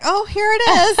 8:00, be like, oh, here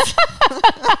it is.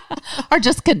 Or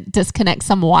just disconnect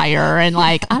some wire and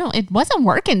like, it wasn't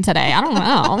working today. I don't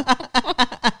know.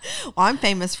 Well, I'm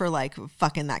famous for like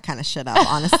fucking that kind of shit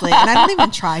up, honestly. And I don't even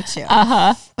try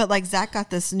to. But like Zach got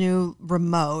this new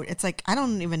remote. It's like, I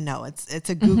don't even know. It's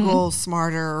a Google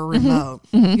smarter remote,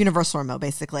 universal remote,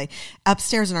 basically,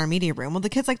 upstairs in our media room. Well, the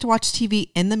kids like to watch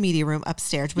TV in the media room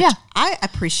upstairs, which I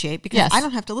appreciate because I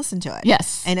don't have to listen to it.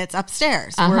 Yes. And it's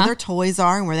upstairs where their toys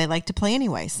are and where they like to play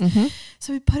anyways.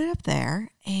 So we put it up there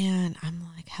And I'm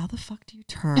like, how the fuck do you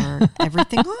turn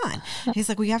everything on? He's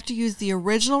like, we have to use the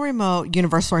original remote,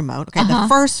 universal remote. Okay. The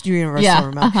first universal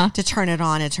remote to turn it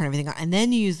on and turn everything on. And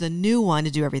then you use the new one to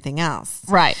do everything else.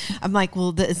 Right. I'm like,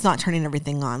 well, it's not turning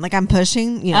everything on. Like I'm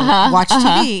pushing, watch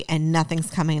TV and nothing's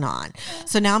coming on.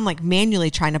 So now I'm like manually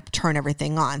trying to turn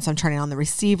everything on. So I'm turning on the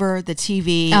receiver, the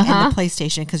TV and the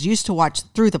PlayStation because you used to watch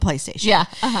through the PlayStation. Yeah.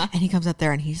 And he comes up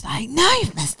there and he's like, no,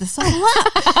 you've messed this all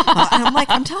up. And I'm like,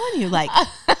 I'm telling you, like,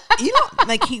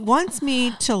 like he wants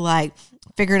me to like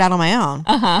figure it out on my own.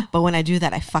 But when I do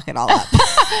that, I fuck it all up.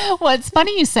 Well, it's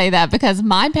funny you say that because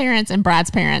my parents and Brad's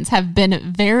parents have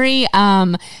been very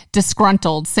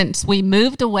disgruntled since we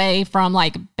moved away from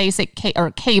like basic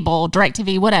cable,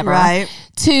 DirecTV, whatever,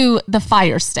 to the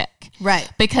Fire Stick. Right.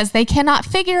 Because they cannot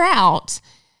figure out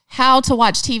how to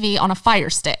watch TV on a Fire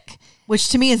Stick. Which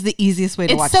to me is the easiest way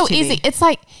to watch TV. It's so easy.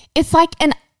 It's like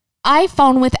an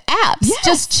iPhone with apps. Yes.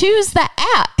 Just choose the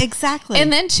app. Exactly.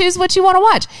 And then choose what you want to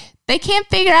watch. They can't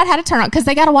figure out how to turn on because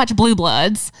they got to watch Blue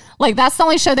Bloods. Like that's the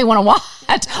only show they want to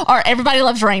watch. Or Everybody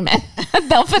Loves Raymond.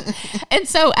 And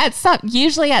so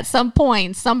usually at some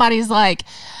point, somebody's like,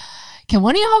 can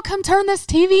one of y'all come turn this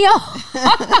TV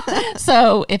on?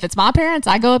 So if it's my parents,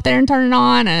 I go up there and turn it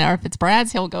on. Or if it's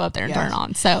Brad's, he'll go up there and turn it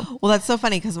on. So, well, that's so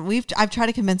funny because I've tried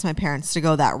to convince my parents to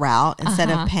go that route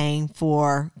instead of paying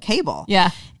for cable.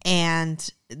 Yeah. And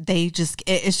they just,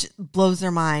 it just blows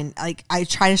their mind. Like I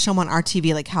try to show them on our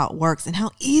TV, like how it works and how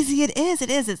easy it is.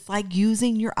 It's like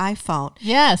using your iPhone.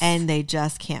 Yes. And they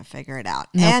just can't figure it out.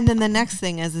 Nope. And then the next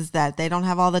thing is that they don't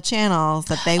have all the channels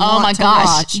that they want to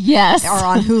watch. Yes. Or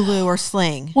on Hulu or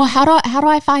Sling. Well, how do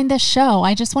I find this show?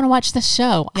 I just want to watch this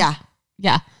show. Yeah.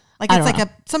 Yeah. Like it's like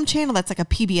some channel that's like a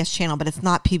PBS channel, but it's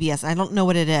not PBS. I don't know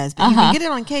what it is, but you can get it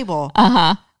on cable.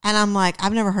 And I'm like,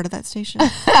 I've never heard of that station,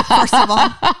 first of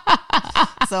all.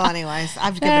 So anyways,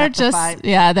 I've given up the fight.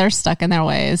 Yeah, they're stuck in their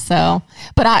ways. So,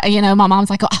 but my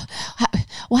mom's like,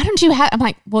 why don't you have, I'm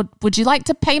like, well, would you like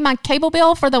to pay my cable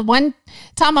bill for the one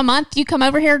time a month you come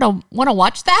over here to want to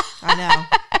watch that? I know.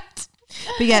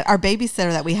 But yet our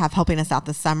babysitter that we have helping us out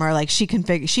this summer, like she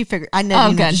figured, I never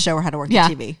even had to show her how to work the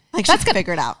TV. Like she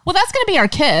figured it out. Well, that's going to be our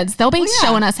kids. They'll be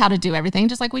showing us how to do everything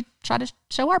just like we try to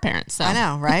show our parents. So. I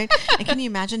know, right? And can you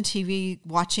imagine TV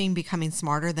watching becoming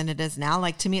smarter than it is now?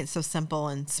 Like to me, it's so simple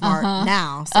and smart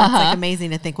now. So it's like amazing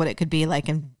to think what it could be like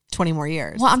in 20 more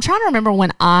years. Well, I'm trying to remember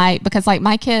because like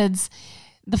my kids,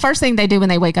 the first thing they do when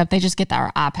they wake up, they just get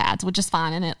their iPads, which is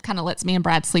fine. And it kind of lets me and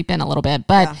Brad sleep in a little bit.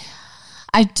 But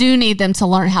I do need them to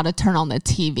learn how to turn on the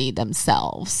TV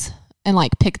themselves and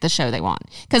like pick the show they want.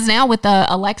 Because now with the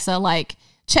Alexa, like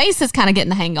Chase is kind of getting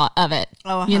the hang of it.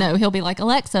 He'll be like,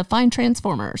 Alexa, find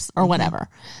Transformers or whatever.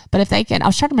 But if they can, I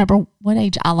was trying to remember what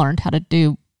age I learned how to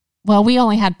do. Well, we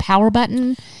only had power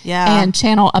button and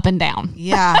channel up and down.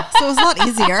 Yeah. So it was a lot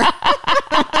easier.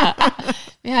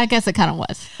 Yeah, I guess it kind of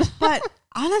was. But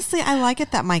honestly, I like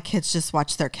it that my kids just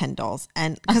watch their Kindles,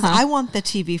 and because I want the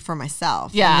TV for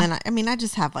myself. Yeah. And then I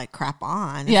just have like crap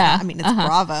on. It's it's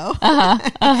Bravo.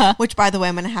 Which, by the way,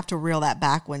 I'm going to have to reel that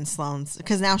back when Sloan's,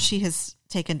 because now she has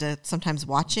taken to sometimes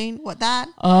watching that.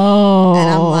 Oh. And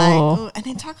I'm like, ooh, and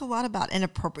they talk a lot about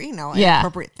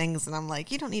inappropriate things, and I'm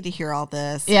like, you don't need to hear all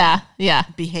this. Yeah.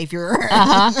 Behavior.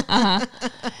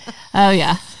 Oh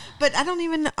yeah. But I don't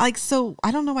even so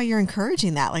I don't know why you're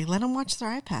encouraging that. Like, let them watch their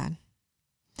iPad.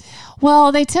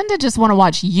 Well, they tend to just want to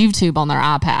watch YouTube on their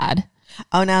iPad.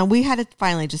 Oh, no, we had to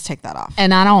finally just take that off.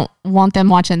 And I don't want them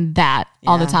watching that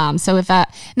all the time. So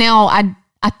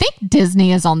I think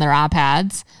Disney is on their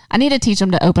iPads. I need to teach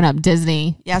them to open up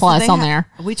Disney Plus on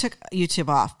there. We took YouTube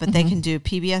off, but they can do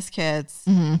PBS Kids,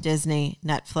 Disney,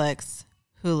 Netflix,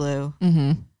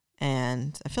 Hulu,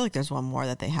 and I feel like there's one more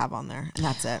that they have on there, and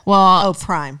that's it. Well,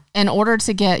 Prime. In order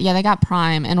to get, they got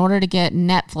Prime. In order to get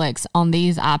Netflix on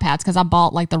these iPads, because I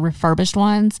bought like the refurbished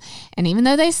ones, and even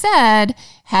though they said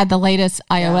had the latest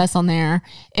iOS on there,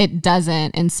 it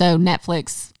doesn't, and so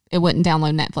Netflix, it wouldn't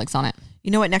download Netflix on it.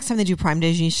 You know what? Next time they do Prime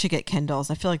Days, you should get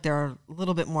Kindles. I feel like they're a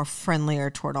little bit more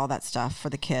friendlier toward all that stuff for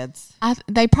the kids.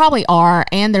 They probably are,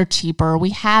 and they're cheaper.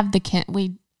 We have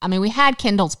we had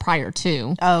Kindles prior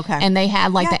to. Oh, okay. And they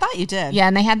had I thought you did. Yeah,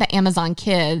 and they had the Amazon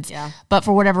Kids. Yeah. But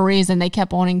for whatever reason, they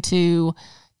kept wanting to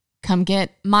come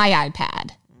get my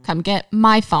iPad, come get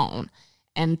my phone.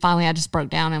 And finally, I just broke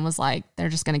down and was like, they're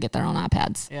just going to get their own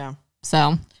iPads. Yeah.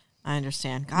 So. I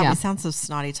understand. God, we sound so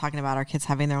snotty talking about our kids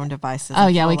having their own devices. Oh,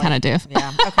 yeah, we kind of do.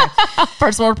 Yeah. Okay.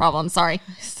 First world problem. Sorry.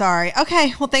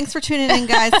 Okay. Well, thanks for tuning in,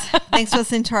 guys. Thanks for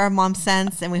listening to our Mom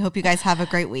Sense, and we hope you guys have a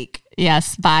great week.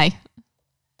 Yes. Bye.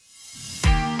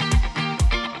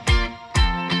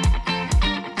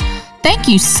 Thank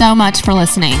you so much for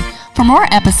listening. For more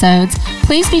episodes,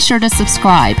 please be sure to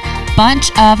subscribe,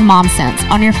 Bunch of Mom Sense,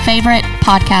 on your favorite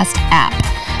podcast app.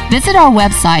 Visit our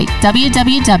website,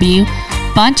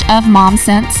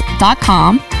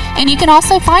 www.bunchofmomsense.com, and you can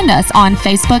also find us on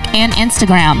Facebook and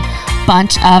Instagram,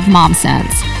 Bunch of Mom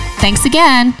Sense. Thanks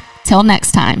again. Till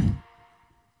next time.